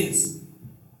lot of things.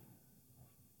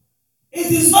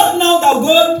 It is not now that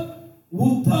God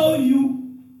will tell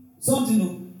you something.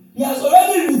 No. He has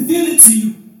already revealed it to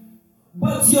you.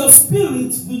 But your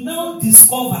spirit will now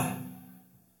discover.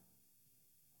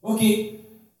 Okay?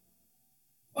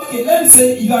 Okay, let me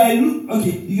say you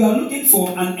are looking for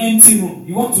an empty room.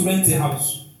 You want to rent a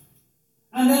house.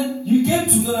 And then you came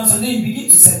to God and then you begin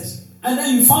to search. And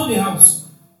then you found a house.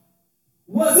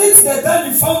 Was it the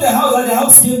time you found the house that the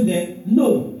house came there?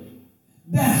 No.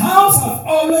 The house has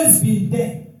always been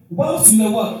there. Whilst you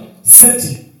were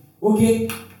searching. Okay?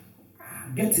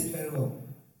 Get it very well.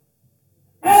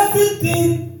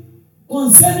 Everything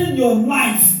concerning your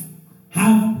life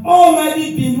have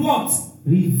already been what?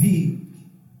 Revealed.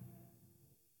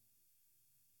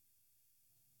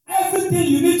 Everything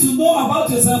you need to know about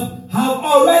yourself have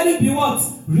already been what?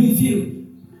 Revealed.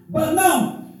 But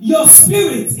now, your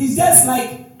spirit is just like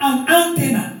an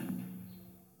antenna.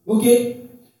 Okay?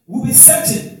 We'll be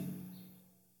searching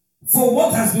for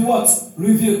what has been what?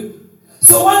 Revealed.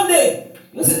 So one day,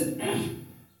 listen,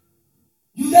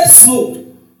 you just know.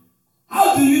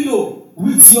 How do you know?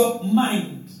 With your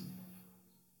mind.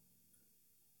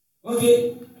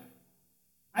 Okay?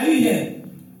 Are you here?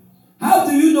 How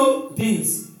do you know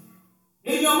things?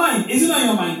 In your mind. Is it not in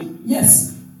your mind?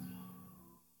 Yes.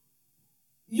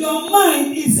 Your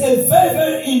mind is a very,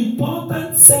 very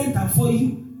important center for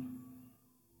you.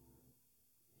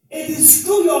 It is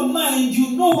through your mind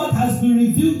you know what has been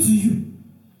revealed to you.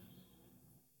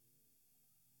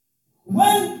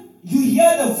 When you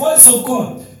hear the voice of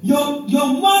God,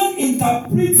 your mind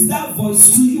interprets that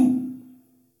voice to you.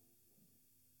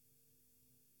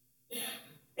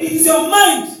 It is your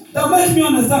mind that makes me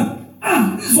understand.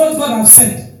 This is what God has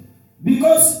said.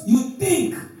 Because you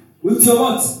think with your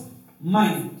what?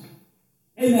 mind.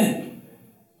 Amen.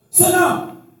 So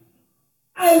now,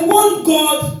 I want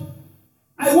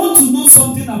to know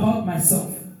something about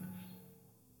myself.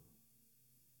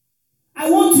 I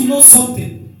want to know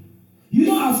something. You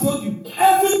know, I've told you,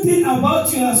 everything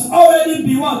about you has already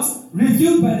been what?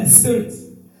 Revealed by the Spirit.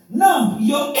 Now,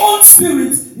 your own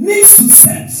spirit needs to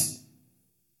search.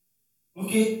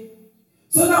 Okay?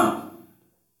 So now,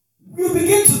 you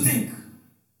begin to think.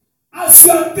 As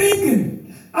you are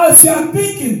thinking,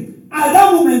 at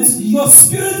that moment, your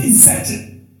spirit is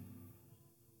searching.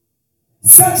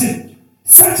 Searching.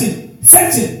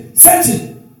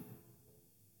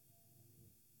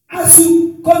 As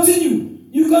you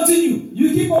continue,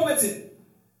 you keep on waiting.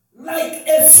 Like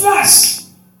a flash,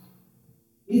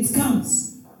 it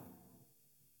comes.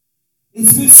 It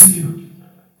speaks to you.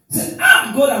 Say,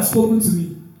 God has spoken to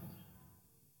me.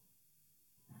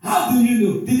 How do you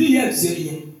know? Did you hear it through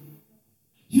your ear?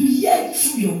 You hear it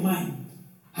through your mind.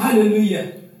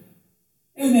 Hallelujah.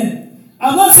 Amen.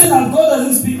 I'm not saying that God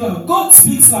doesn't speak loud. God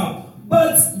speaks loud.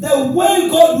 But the way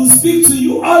God will speak to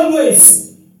you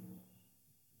always,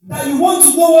 that you want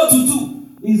to know what to do,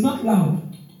 is not loud.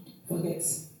 Forget.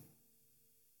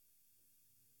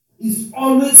 It's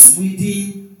always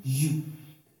within you.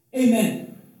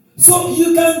 Amen. So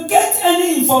you can get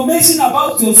any information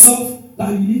about yourself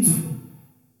that you need to know.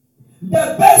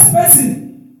 The best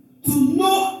person to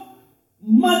know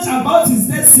much about his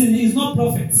destiny is not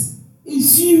prophet.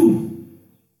 It's you.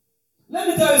 Let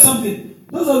me tell you something.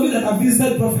 Those of you that have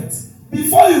visited prophets,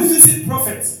 before you visit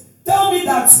prophets, tell me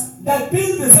that the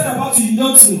things they said about you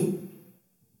don't know.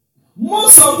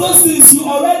 Most of those things you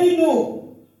already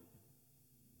know.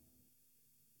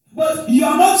 But you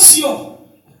are not sure.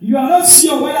 You are not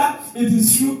sure whether it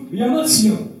is true. You are not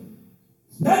sure.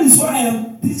 That is why I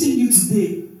am teaching you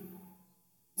today.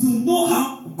 To know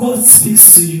how God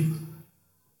speaks to you.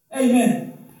 Amen.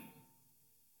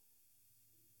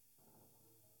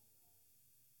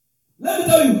 Let me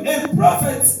tell you, a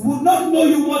prophet would not know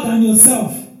you more than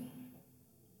yourself.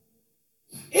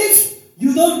 If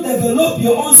you don't develop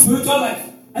your own spiritual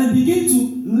life and begin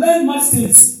to learn much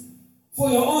things for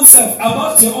your own self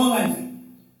about your own life,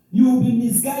 you will be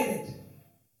misguided.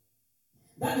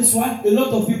 That is why a lot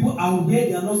of people are where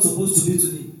they are not supposed to be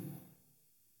today.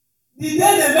 The day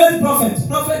they met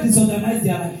prophet disorganized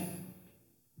their life.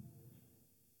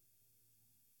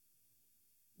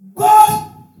 God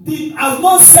has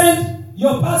not sent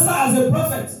your pastor as a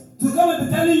prophet to come and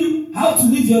be telling you how to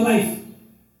live your life.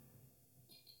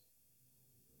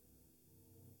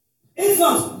 If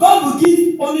not, God will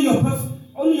give only your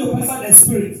pastor the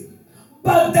spirit.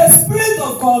 But the Spirit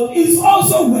of God is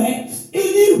also where?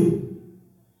 In you.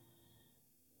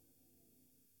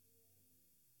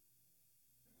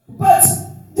 But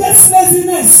there's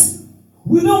laziness.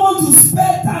 We don't want to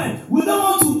spare time. We don't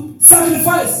want to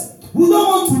sacrifice. We don't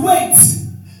want to wait.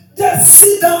 Just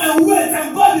sit down and wait,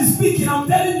 and God is speaking. I'm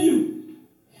telling you.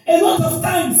 A lot of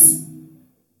times.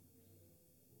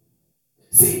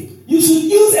 See, you should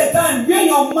use a time where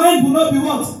your mind will not be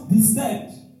what? Disturbed.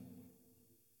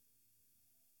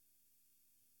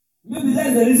 Maybe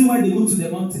that's the reason why they go to the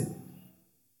mountain.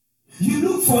 You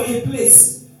look for a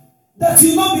place that you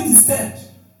will not be disturbed.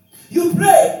 You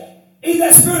pray in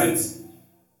the spirit.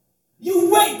 You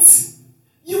wait.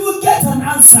 You will get an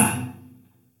answer.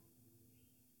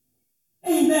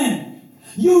 Amen.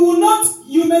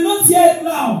 You may not hear it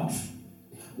loud,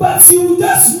 but you will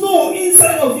just know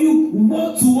inside of you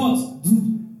what to do.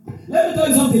 Let me tell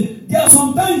you something. There are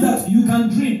some times that you can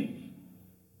dream.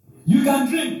 You can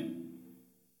dream.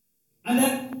 And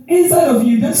then inside of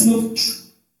you just know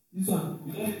this one.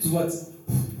 You don't need to what?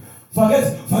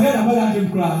 Forget about that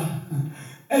dream cry.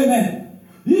 Amen.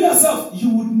 You yourself, you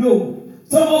would know.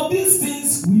 Some of these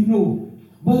things we know.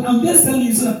 But I'm just telling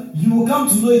you so that you will come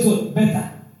to know it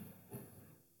better.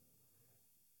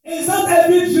 It's not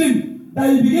every dream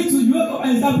that you begin to wake up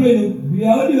and start praying. We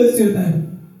are only wasting your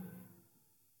time.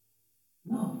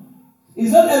 No.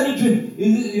 It's not every dream.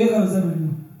 You wake up and start praying.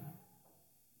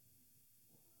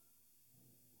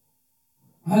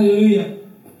 Hallelujah.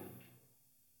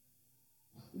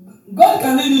 God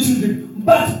can lead you through dream,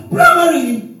 but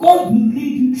primarily God will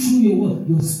lead you through your what?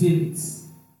 Your spirit.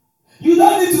 You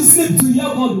don't need to sleep to hear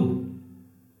God.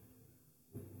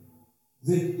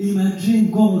 Say, in my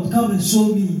dream, God, come and show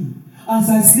me. As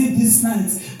I sleep this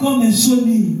night, come and show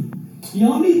me.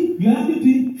 You're only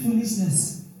doing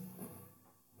foolishness.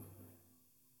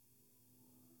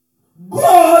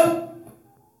 God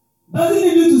doesn't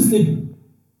need you to sleep.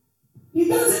 He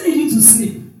doesn't need you to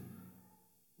sleep.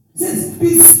 He says,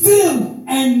 be still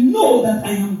and know that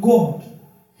I am God.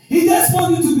 He just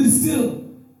wants you to be still.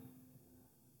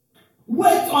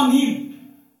 Wait on him.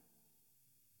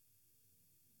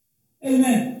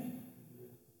 Amen.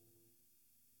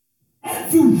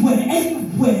 Everywhere,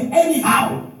 anywhere,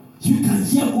 anyhow, you can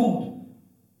hear God.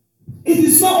 It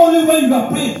is not only when you are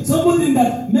praying. Some think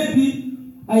that maybe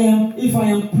if I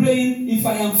am praying, if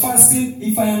I am fasting,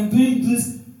 if I am doing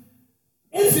this,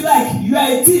 if you like, you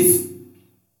are a thief.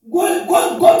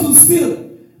 Go to steal,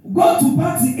 go to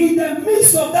party. In the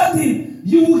midst of that thing,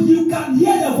 you can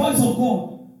hear the voice of God.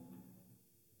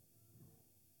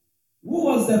 Who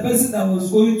was the person that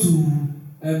was going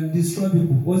to destroy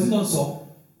people? Was it not Saul?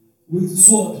 With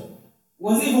sword?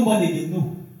 Was it even born again?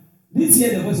 No. Didn't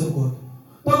hear the voice of God.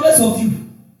 But less of you.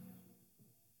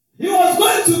 He was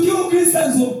going to kill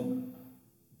Christians,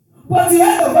 but he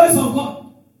heard the voice of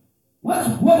God. What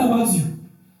about you?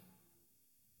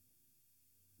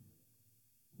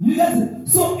 You get it?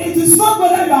 So it is not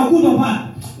whether you are good or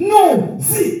bad. No.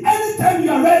 See, anytime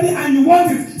you are ready and you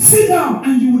want it, sit down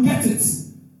and you will get it.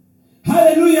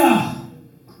 Hallelujah.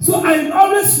 So I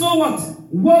always know what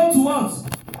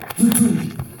to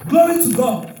do. Glory to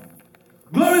God.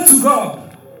 Glory to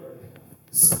God.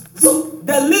 So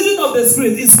the leading of the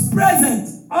Spirit is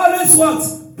present. Always what?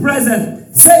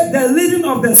 Present. Say the leading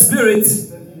of the Spirit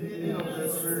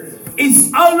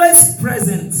is always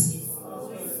present.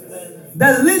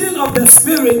 The leading of the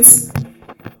Spirit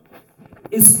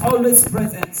is always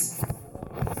present.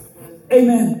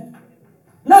 Amen.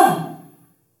 Now,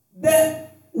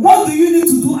 what do you need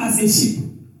to do as a sheep?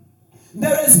 The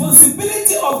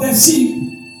responsibility of the sheep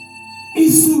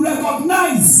is to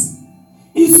recognize,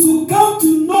 is to come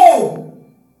to know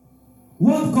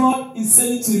what God is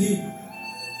saying to him,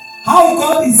 how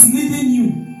God is leading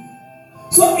you.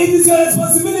 So it is your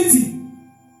responsibility.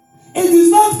 It is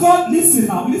not God, listen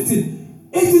now, listen.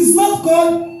 It is not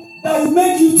God that will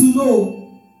make you to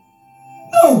know.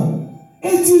 No.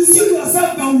 It is you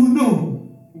yourself that will know.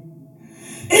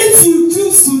 If you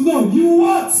choose to know, you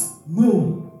what?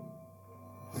 Know.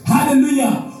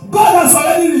 Hallelujah. God has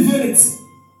already revealed it.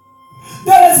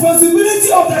 The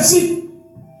responsibility of the sheep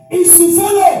is to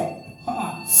follow.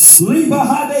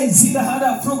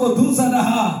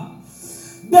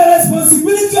 The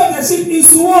responsibility of the sheep is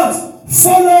to what?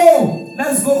 Follow.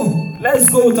 Let's go. Let's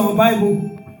go with our Bible.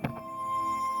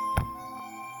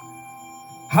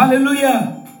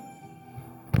 Hallelujah.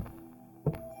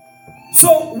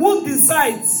 So, who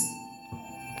decides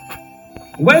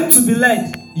when to be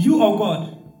led? You or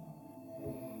God?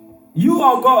 You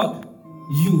or God?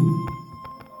 You.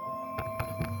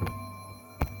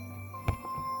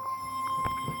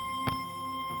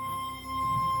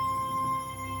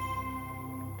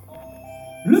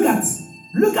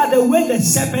 Look at the way the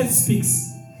shepherd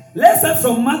speaks. Let's start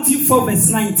from Matthew 4 verse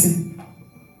 19.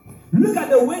 Look at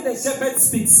the way the shepherd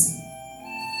speaks.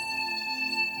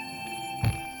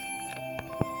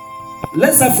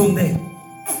 Let's start from there.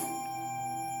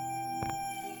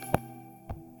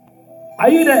 Are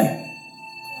you there?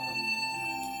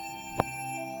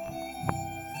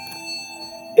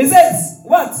 It says,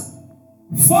 what?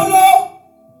 Follow.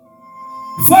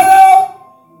 Follow.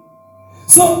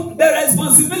 So the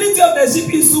responsibility of the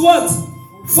sheep is to what?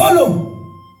 Follow.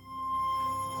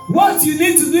 What you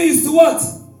need to do is to what?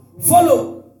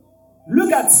 Follow.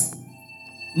 Look at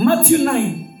Matthew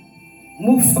 9.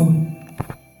 Move forward.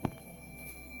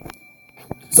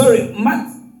 Sorry,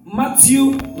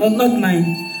 Matthew, not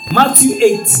 9. Matthew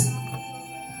 8.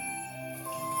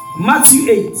 Matthew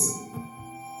 8.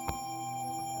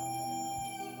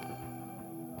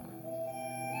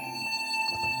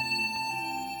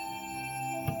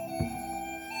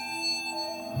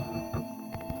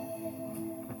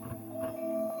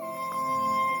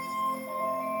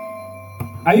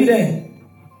 Are you there?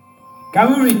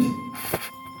 Can we read?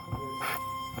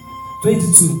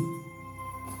 22.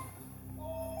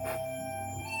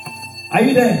 Are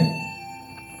you there?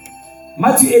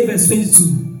 Matthew 8 verse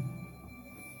 22.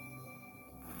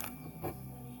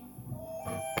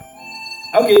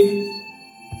 Okay.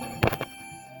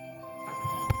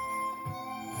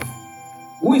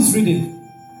 Who is reading?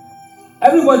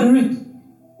 Everybody read.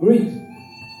 Read.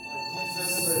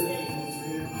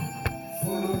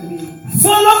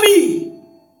 Follow me.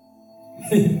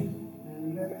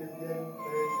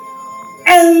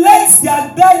 And let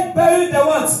their dead bury the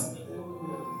what?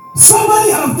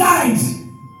 Somebody have died.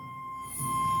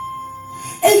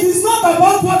 It is not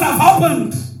about what have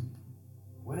happened.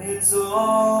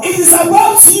 It is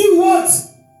about you what?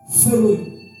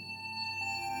 Following.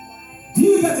 Do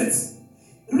you get it?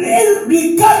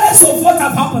 Regardless of what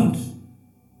have happened.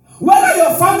 Whether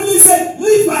your family said,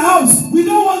 leave my house, we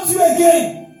don't want you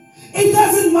again. It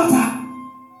doesn't matter.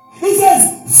 It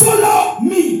says, follow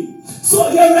me. So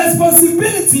your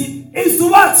responsibility is to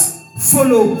what?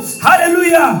 Follow.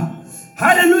 Hallelujah.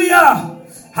 Hallelujah.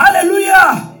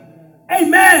 Hallelujah.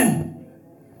 Amen.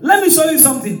 Let me show you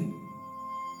something.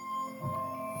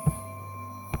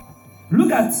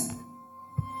 Look at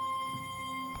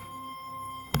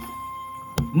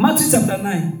Matthew chapter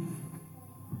 9.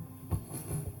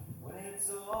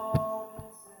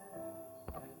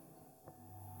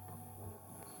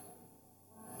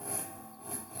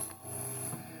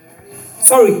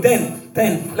 Sorry,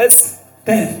 10. Let's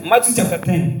 10. Matthew chapter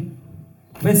 10,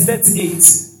 verse 38.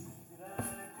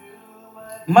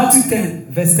 Matthew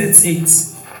 10, verse 38.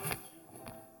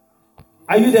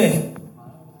 Are you there?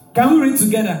 Can we read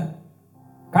together?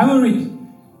 Can we read?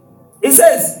 It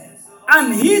says,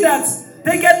 and he that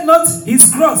taketh not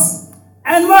his cross,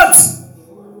 and what?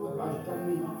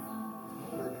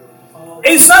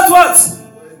 It's not what?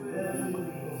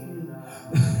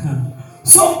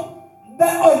 So, the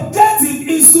objective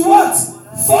is to what?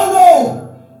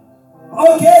 Follow.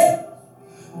 Okay?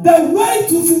 The way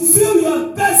to fulfill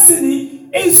your destiny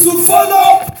is to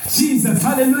follow Jesus.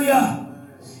 Hallelujah.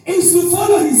 Is to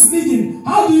follow his leading.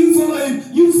 How do you follow him?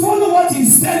 You follow what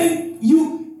he's telling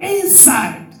you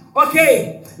inside.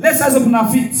 Okay? Let's rise up on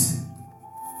our feet.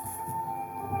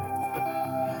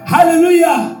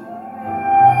 Hallelujah.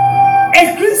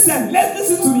 A Christian, let's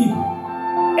listen to me.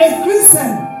 A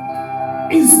Christian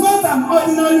is not an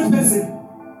ordinary person.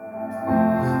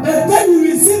 The day you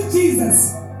receive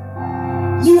Jesus,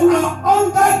 you are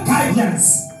under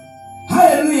guidance.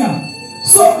 Hallelujah.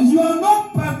 So you are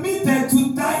not permitted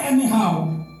to die anyhow.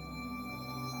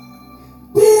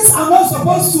 Things are not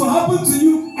supposed to happen to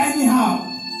you anyhow.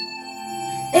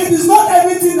 It is not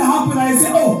everything that happens I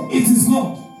say, oh, it is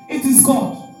God. It is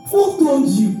God. Who told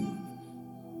you?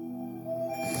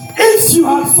 If you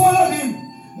had followed him,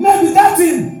 maybe that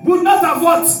thing would not have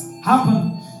what happened.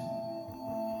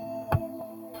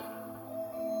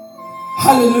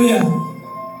 Hallelujah.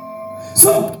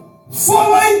 So,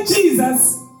 following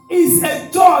Jesus is a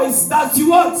choice that you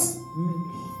want.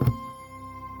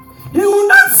 He will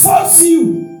not force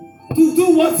you to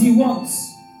do what he wants.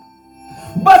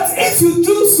 But if you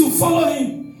choose to follow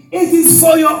him, it is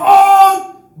for your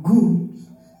own good.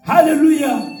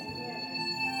 Hallelujah.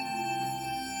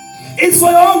 It's for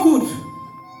your own good.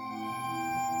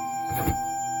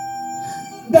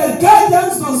 The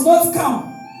guidance does not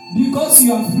come because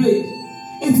you are afraid.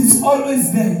 It is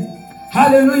always there.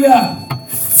 Hallelujah.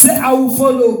 Say, I will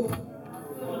follow.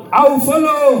 I will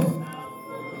follow.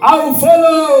 I will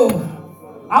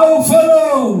follow. I will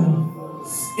follow.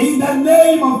 In the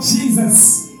name of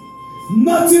Jesus.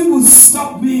 Nothing will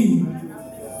stop me.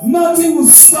 Nothing will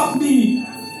stop me.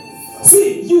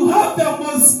 See, you have the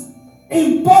most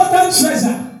important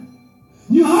treasure.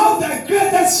 You have the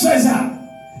greatest treasure.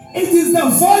 It is the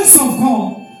voice of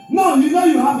God. No, you know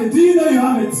you have it. Do you know you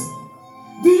have it?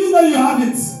 Do you know you have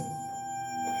it?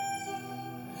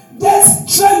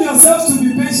 Just train yourself to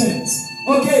be patient.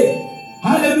 Okay.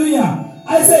 Hallelujah.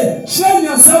 I say, train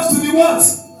yourself to be what?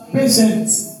 Patient.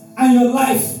 And your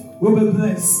life will be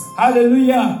blessed.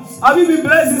 Hallelujah. Have you been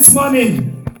blessed this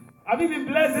morning? Have you been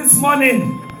blessed this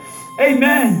morning?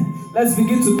 Amen. Let's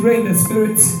begin to pray in the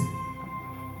Spirit.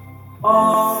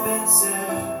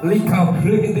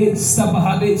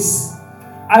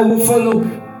 I will follow.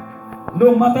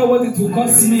 No matter what it will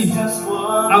cost me,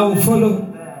 I will follow.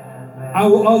 I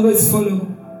will always follow.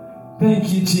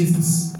 Thank you, Jesus.